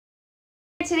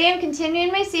Today I'm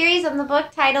continuing my series on the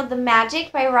book titled The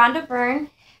Magic by Rhonda Byrne,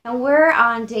 and we're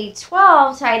on day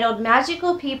 12 titled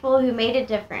Magical People Who Made a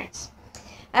Difference.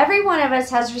 Every one of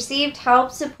us has received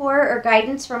help, support, or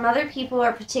guidance from other people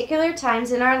at particular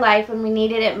times in our life when we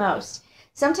needed it most.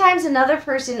 Sometimes another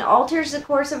person alters the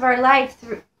course of our life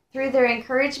through their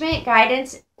encouragement,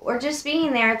 guidance, or just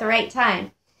being there at the right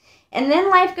time. And then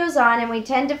life goes on and we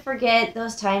tend to forget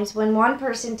those times when one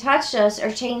person touched us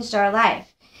or changed our life.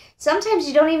 Sometimes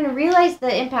you don't even realize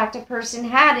the impact a person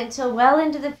had until well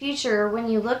into the future when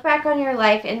you look back on your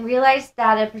life and realize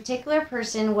that a particular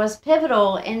person was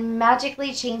pivotal in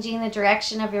magically changing the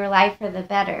direction of your life for the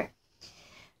better.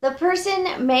 The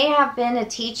person may have been a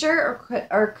teacher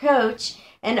or coach,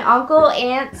 an uncle,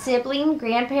 aunt, sibling,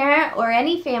 grandparent, or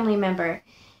any family member.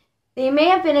 They may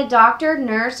have been a doctor,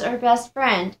 nurse, or best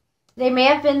friend. They may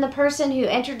have been the person who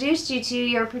introduced you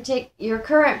to your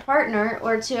current partner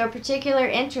or to a particular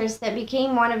interest that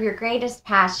became one of your greatest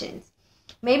passions.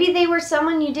 Maybe they were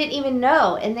someone you didn't even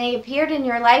know and they appeared in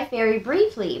your life very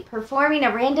briefly, performing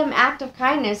a random act of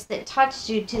kindness that touched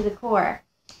you to the core.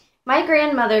 My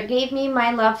grandmother gave me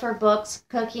my love for books,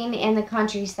 cooking, and the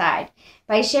countryside.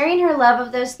 By sharing her love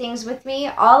of those things with me,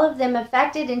 all of them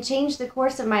affected and changed the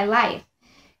course of my life.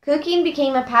 Cooking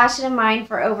became a passion of mine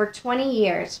for over 20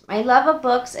 years. My love of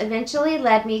books eventually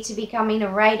led me to becoming a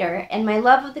writer, and my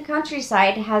love of the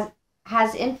countryside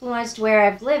has influenced where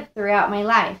I've lived throughout my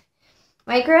life.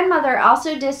 My grandmother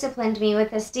also disciplined me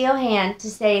with a steel hand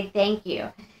to say thank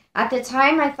you. At the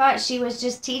time, I thought she was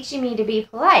just teaching me to be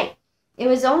polite. It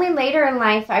was only later in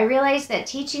life I realized that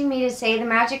teaching me to say the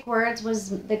magic words was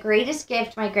the greatest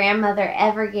gift my grandmother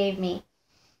ever gave me.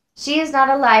 She is not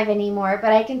alive anymore,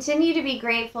 but I continue to be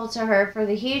grateful to her for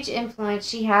the huge influence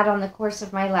she had on the course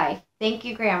of my life. Thank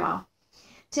you, Grandma.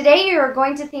 Today you are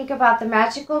going to think about the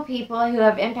magical people who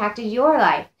have impacted your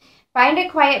life. Find a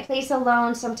quiet place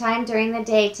alone sometime during the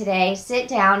day today. Sit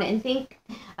down and think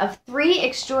of 3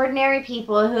 extraordinary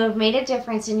people who have made a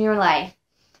difference in your life.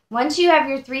 Once you have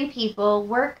your 3 people,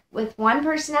 work with one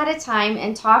person at a time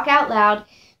and talk out loud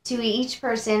to each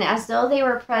person as though they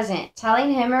were present,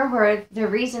 telling him or her the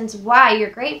reasons why you're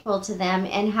grateful to them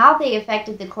and how they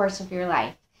affected the course of your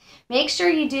life. Make sure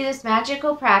you do this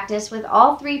magical practice with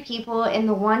all 3 people in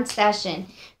the one session,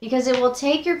 because it will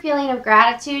take your feeling of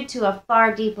gratitude to a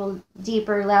far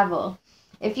deeper level.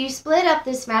 If you split up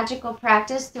this magical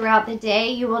practice throughout the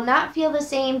day, you will not feel the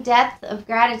same depth of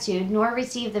gratitude nor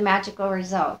receive the magical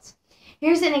results.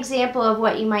 Here's an example of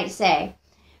what you might say.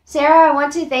 Sarah, I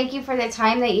want to thank you for the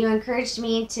time that you encouraged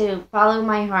me to follow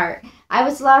my heart. I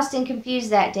was lost and confused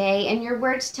that day, and your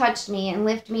words touched me and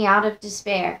lifted me out of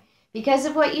despair. Because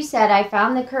of what you said, I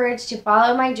found the courage to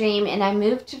follow my dream, and I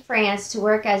moved to France to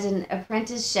work as an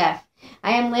apprentice chef.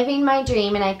 I am living my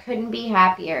dream, and I couldn't be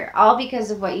happier, all because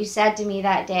of what you said to me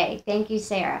that day. Thank you,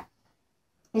 Sarah.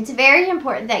 It's very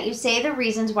important that you say the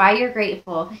reasons why you're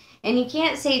grateful, and you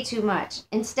can't say too much.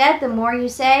 Instead, the more you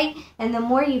say and the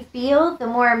more you feel, the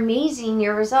more amazing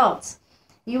your results.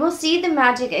 You will see the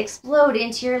magic explode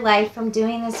into your life from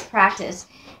doing this practice.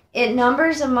 It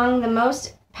numbers among the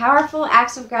most powerful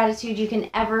acts of gratitude you can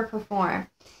ever perform.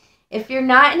 If you're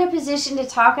not in a position to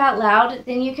talk out loud,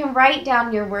 then you can write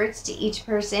down your words to each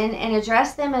person and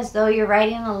address them as though you're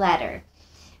writing a letter.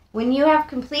 When you have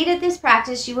completed this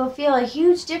practice, you will feel a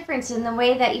huge difference in the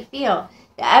way that you feel.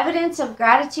 The evidence of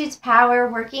gratitude's power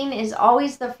working is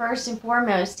always the first and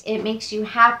foremost. It makes you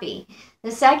happy.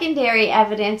 The secondary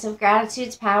evidence of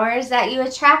gratitude's power is that you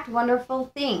attract wonderful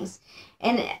things.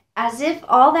 And as if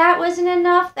all that wasn't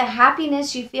enough, the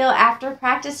happiness you feel after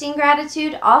practicing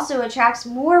gratitude also attracts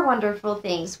more wonderful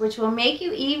things, which will make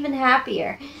you even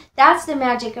happier. That's the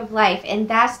magic of life, and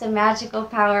that's the magical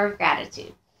power of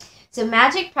gratitude. So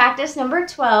magic practice number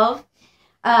 12.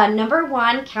 Number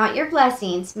 1, count your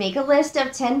blessings. Make a list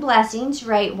of 10 blessings.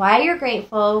 Write why you're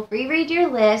grateful. Reread your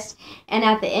list. And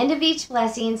at the end of each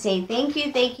blessing, say thank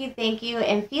you, thank you, thank you,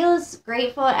 and feel as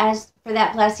grateful for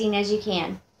that blessing as you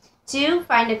can. 2,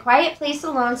 find a quiet place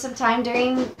alone sometime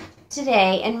during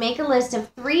today and make a list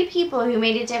of 3 people who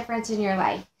made a difference in your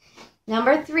life.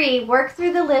 Number 3, work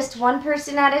through the list one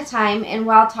person at a time, and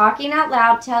while talking out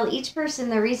loud, tell each person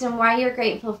the reason why you're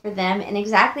grateful for them and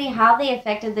exactly how they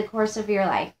affected the course of your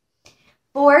life.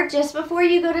 4, just before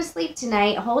you go to sleep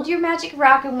tonight, hold your magic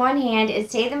rock in one hand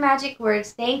and say the magic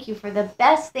words, thank you, for the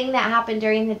best thing that happened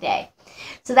during the day.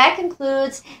 So that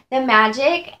concludes the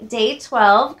magic day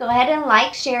 12. Go ahead and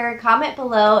like, share, comment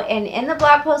below, and in the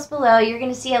blog post below, you're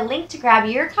going to see a link to grab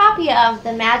your copy of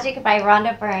The Magic by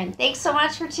Rhonda Byrne. Thanks so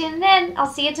much for tuning in.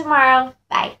 I'll see you tomorrow.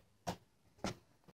 Bye.